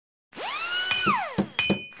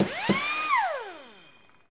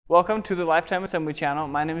Welcome to the Lifetime Assembly channel.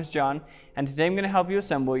 My name is John, and today I'm going to help you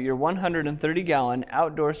assemble your 130-gallon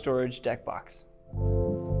outdoor storage deck box.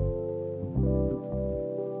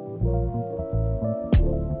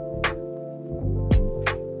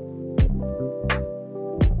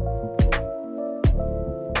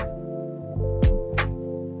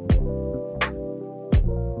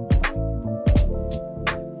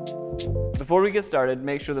 Before we get started,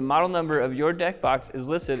 make sure the model number of your deck box is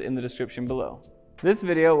listed in the description below. This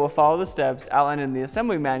video will follow the steps outlined in the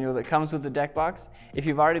assembly manual that comes with the deck box. If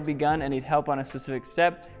you've already begun and need help on a specific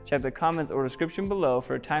step, check the comments or description below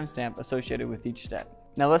for a timestamp associated with each step.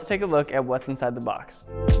 Now let's take a look at what's inside the box.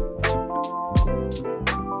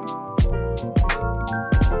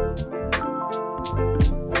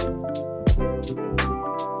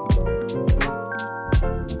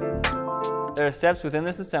 There are steps within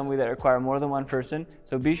this assembly that require more than one person,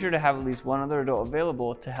 so be sure to have at least one other adult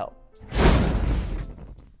available to help.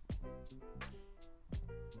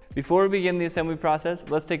 Before we begin the assembly process,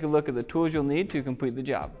 let's take a look at the tools you'll need to complete the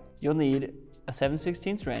job. You'll need a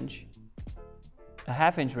 7/16 wrench, a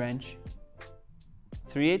 1/2-inch wrench,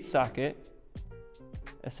 3/8 socket,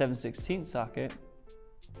 a 7/16 socket,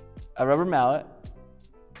 a rubber mallet,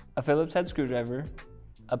 a Phillips head screwdriver,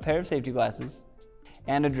 a pair of safety glasses,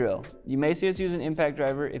 and a drill. You may see us use an impact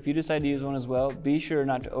driver. If you decide to use one as well, be sure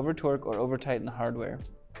not to over torque or over tighten the hardware.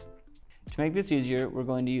 To make this easier, we're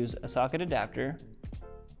going to use a socket adapter,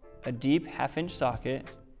 a deep 1/2-inch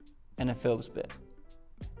socket, and a Phillips bit.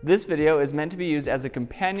 This video is meant to be used as a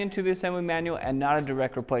companion to the assembly manual and not a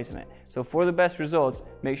direct replacement. So for the best results,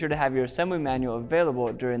 make sure to have your assembly manual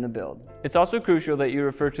available during the build. It's also crucial that you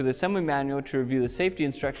refer to the assembly manual to review the safety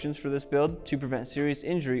instructions for this build to prevent serious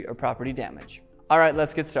injury or property damage. All right,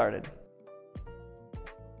 let's get started.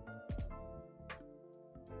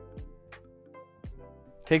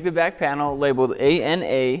 Take the back panel labeled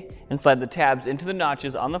ANA and slide the tabs into the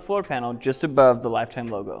notches on the floor panel just above the Lifetime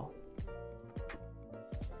logo.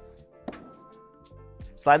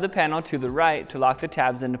 Slide the panel to the right to lock the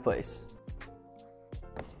tabs into place.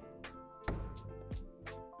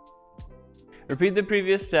 Repeat the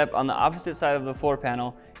previous step on the opposite side of the floor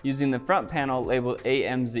panel using the front panel labeled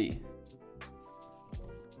AMZ.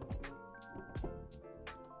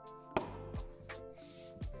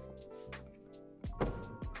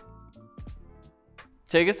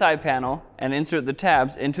 Take a side panel and insert the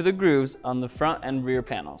tabs into the grooves on the front and rear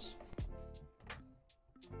panels.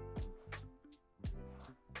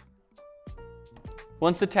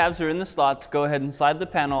 Once the tabs are in the slots, go ahead and slide the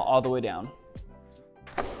panel all the way down.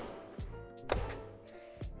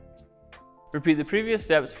 Repeat the previous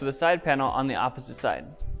steps for the side panel on the opposite side.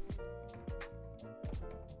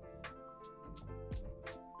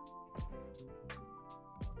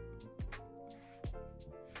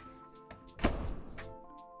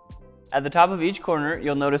 At the top of each corner,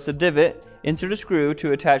 you'll notice a divot. Insert a screw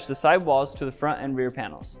to attach the side walls to the front and rear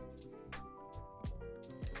panels.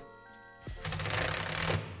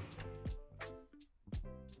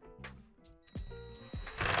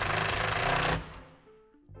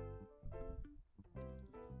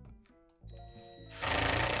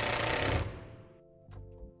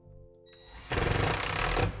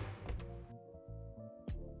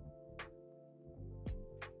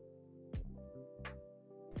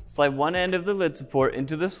 Slide one end of the lid support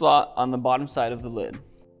into the slot on the bottom side of the lid.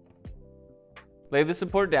 Lay the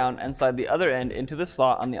support down and slide the other end into the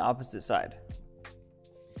slot on the opposite side.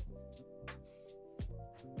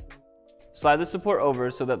 Slide the support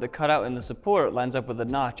over so that the cutout in the support lines up with the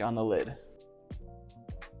notch on the lid.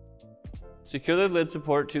 Secure the lid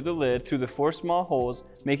support to the lid through the 4 small holes,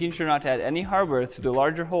 making sure not to add any hardware through the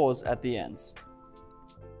larger holes at the ends.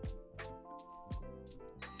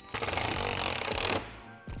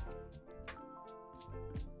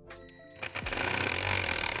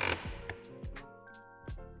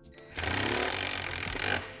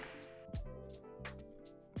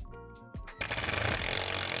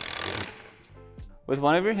 With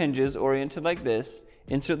one of your hinges oriented like this,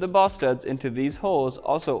 insert the ball studs into these holes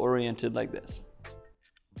also oriented like this.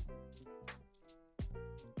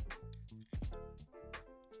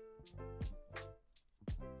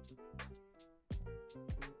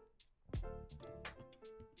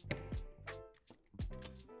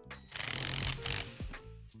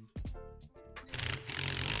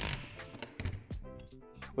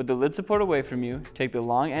 With the lid support away from you, take the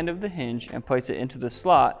long end of the hinge and place it into the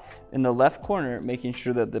slot in the left corner, making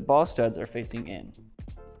sure that the ball studs are facing in.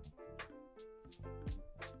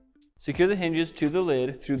 Secure the hinges to the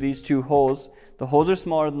lid through these 2 holes. The holes are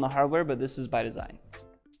smaller than the hardware, but this is by design.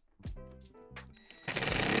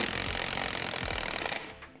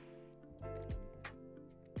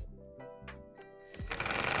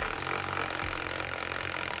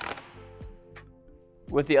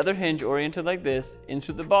 With the other hinge oriented like this,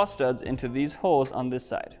 insert the ball studs into these holes on this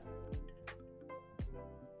side.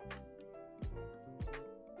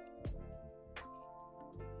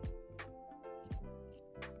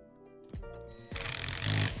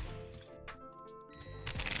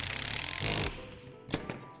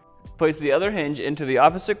 Place the other hinge into the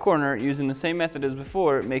opposite corner using the same method as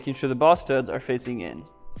before, making sure the ball studs are facing in.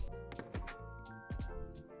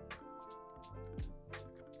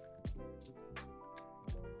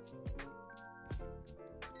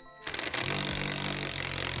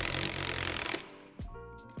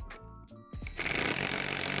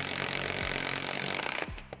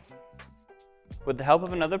 With the help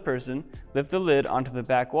of another person, lift the lid onto the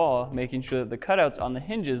back wall, making sure that the cutouts on the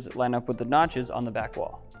hinges line up with the notches on the back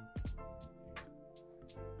wall.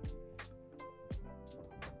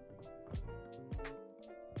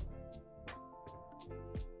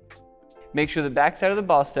 Make sure the back side of the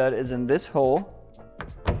ball stud is in this hole,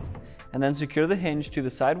 and then secure the hinge to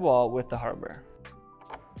the side wall with the hardware.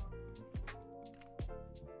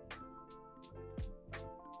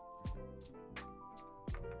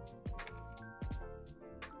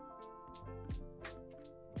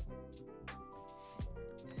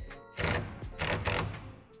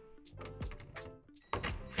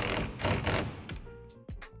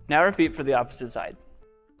 Now repeat for the opposite side.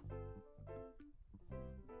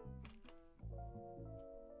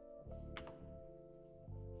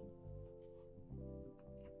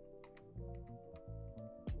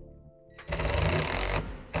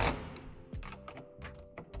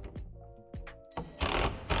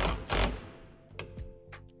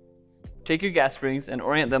 Take your gas springs and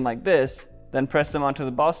orient them like this, then press them onto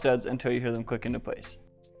the ball studs until you hear them click into place.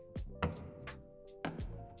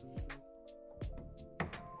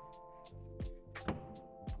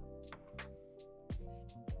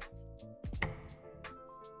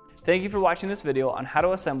 Thank you for watching this video on how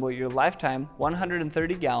to assemble your Lifetime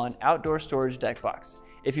 130-gallon outdoor storage deck box.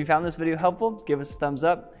 If you found this video helpful, give us a thumbs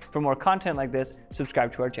up. For more content like this,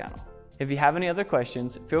 subscribe to our channel. If you have any other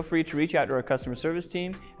questions, feel free to reach out to our customer service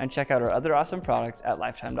team and check out our other awesome products at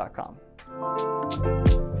lifetime.com.